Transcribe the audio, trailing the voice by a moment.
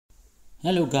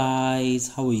Hello guys,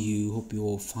 how are you? Hope you're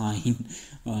all fine.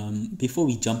 Before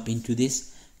we jump into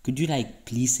this, could you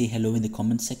please say hello in the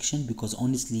comment section? Because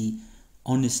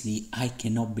honestly, I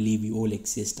cannot believe you all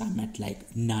exist. I'm at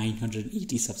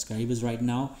 980 subscribers right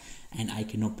now, and I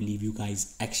cannot believe you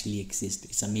guys actually exist.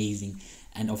 It's amazing,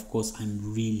 and of course,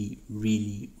 I'm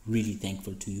really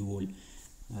thankful to you all.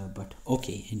 But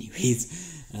okay,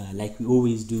 anyways, like we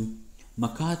always do,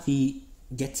 McCarthy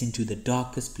gets into the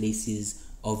darkest places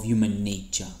of human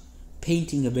nature,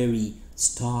 painting a very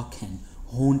stark and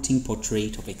haunting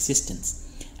portrait of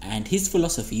existence. And his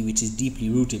philosophy, which is deeply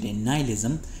rooted in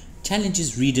nihilism,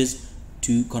 challenges readers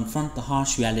to confront the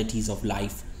harsh realities of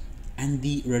life and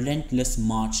the relentless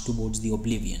march towards the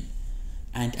oblivion.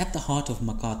 And at the heart of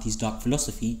McCarthy's dark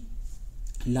philosophy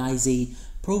lies a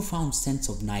profound sense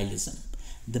of nihilism,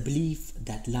 the belief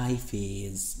that life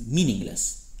is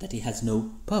meaningless, that it has no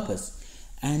purpose.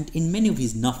 And in many of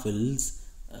his novels,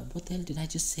 what the hell did I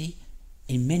just say?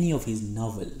 In many of his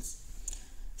novels,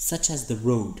 such as The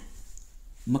Road,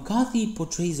 McCarthy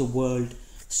portrays a world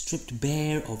stripped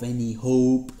bare of any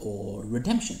hope or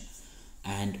redemption,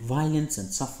 and violence and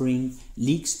suffering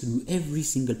leaks through every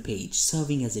single page,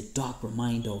 serving as a dark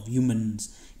reminder of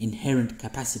humans' inherent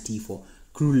capacity for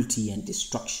cruelty and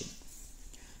destruction.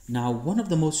 Now, one of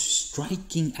the most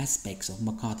striking aspects of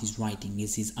McCarthy's writing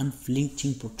is his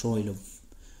unflinching portrayal of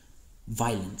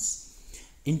violence.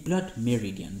 In Blood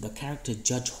Meridian, the character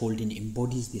Judge Holden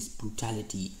embodies this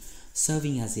brutality,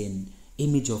 serving as an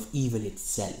image of evil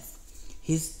itself.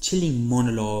 His chilling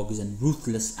monologues and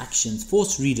ruthless actions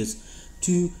force readers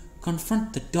to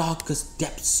confront the darkest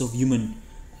depths of human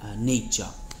nature.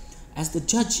 As the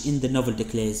judge in the novel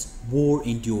declares, war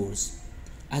endures.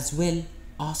 As well,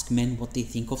 ask men what they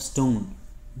think of stone.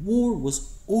 War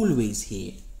was always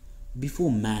here.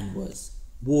 Before man was,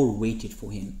 war waited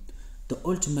for him, the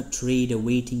ultimate trade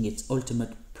awaiting its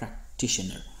ultimate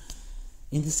practitioner.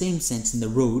 In the same sense, in The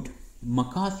Road,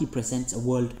 McCarthy presents a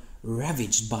world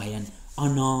ravaged by an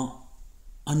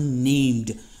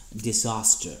unnamed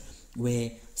disaster,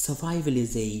 where survival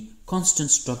is a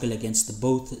constant struggle against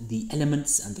both the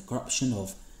elements and the corruption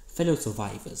of fellow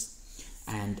survivors.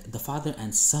 And the father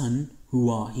and son, who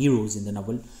are heroes in the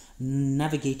novel,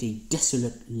 navigate a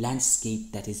desolate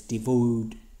landscape that is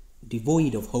devoid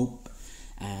of hope,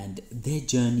 and their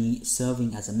journey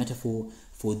serving as a metaphor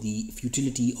for the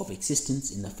futility of existence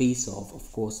in the face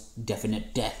of course,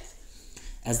 definite death.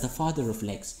 As the father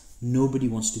reflects, nobody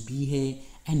wants to be here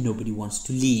and nobody wants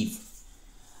to leave.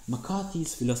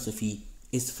 McCarthy's philosophy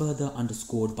is further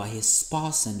underscored by his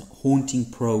sparse and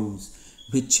haunting prose,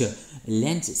 which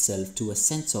lends itself to a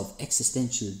sense of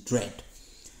existential dread.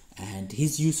 And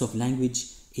his use of language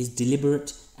is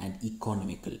deliberate and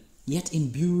economical, yet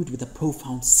imbued with a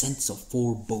profound sense of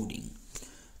foreboding.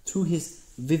 Through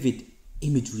his vivid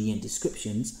imagery and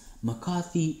descriptions,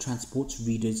 McCarthy transports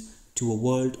readers to a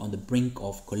world on the brink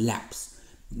of collapse,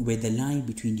 where the line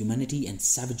between humanity and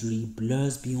savagery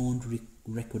blurs beyond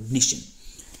recognition.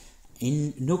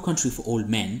 In No Country for Old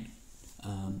Men,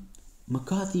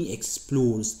 McCarthy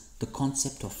explores the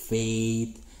concept of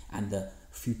faith and the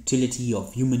futility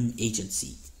of human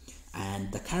agency,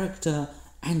 and the character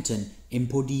Anton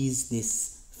embodies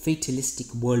this fatalistic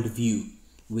worldview,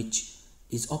 which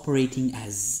is operating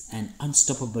as an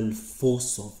unstoppable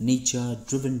force of nature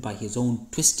driven by his own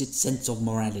twisted sense of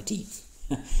morality.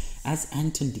 As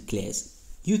Anton declares,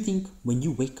 you think when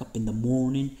you wake up in the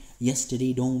morning,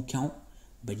 yesterday don't count,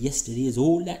 but yesterday is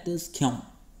all that does count.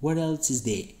 What else is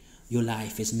there? Your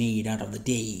life is made out of the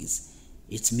days.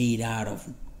 It's made out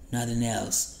of nothing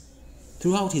else.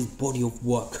 Throughout his body of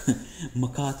work,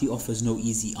 McCarthy offers no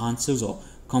easy answers or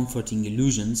comforting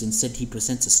illusions. Instead, he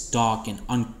presents a stark and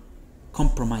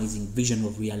uncompromising vision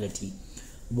of reality,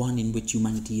 one in which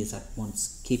humanity is at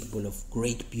once capable of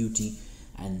great beauty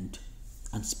and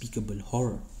unspeakable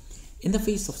horror. In the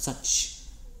face of such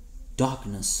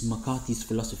darkness, McCarthy's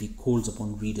philosophy calls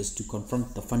upon readers to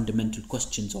confront the fundamental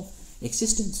questions of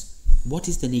existence. What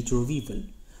is the nature of evil?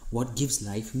 What gives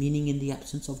life meaning in the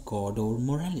absence of God or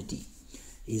morality?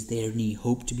 Is there any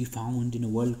hope to be found in a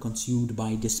world consumed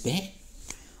by despair?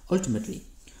 Ultimately,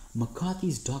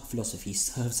 McCarthy's dark philosophy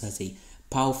serves as a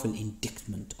powerful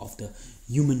indictment of the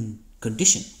human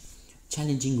condition,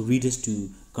 challenging readers to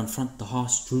confront the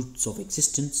harsh truths of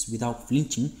existence without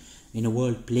flinching. In a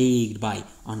world plagued by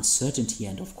uncertainty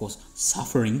and, of course,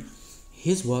 suffering,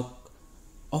 his work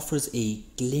offers a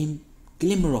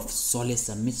glimmer of solace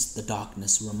amidst the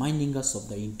darkness, reminding us of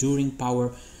the enduring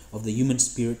power of the human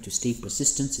spirit to stay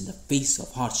persistent in the face of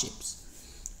hardships.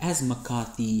 As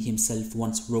McCarthy himself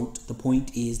once wrote, the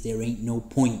point is there ain't no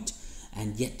point,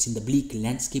 and yet in the bleak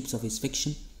landscapes of his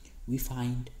fiction, we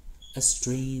find a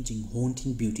strange and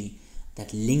haunting beauty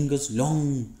that lingers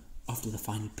long after the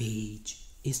final page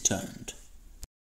is turned.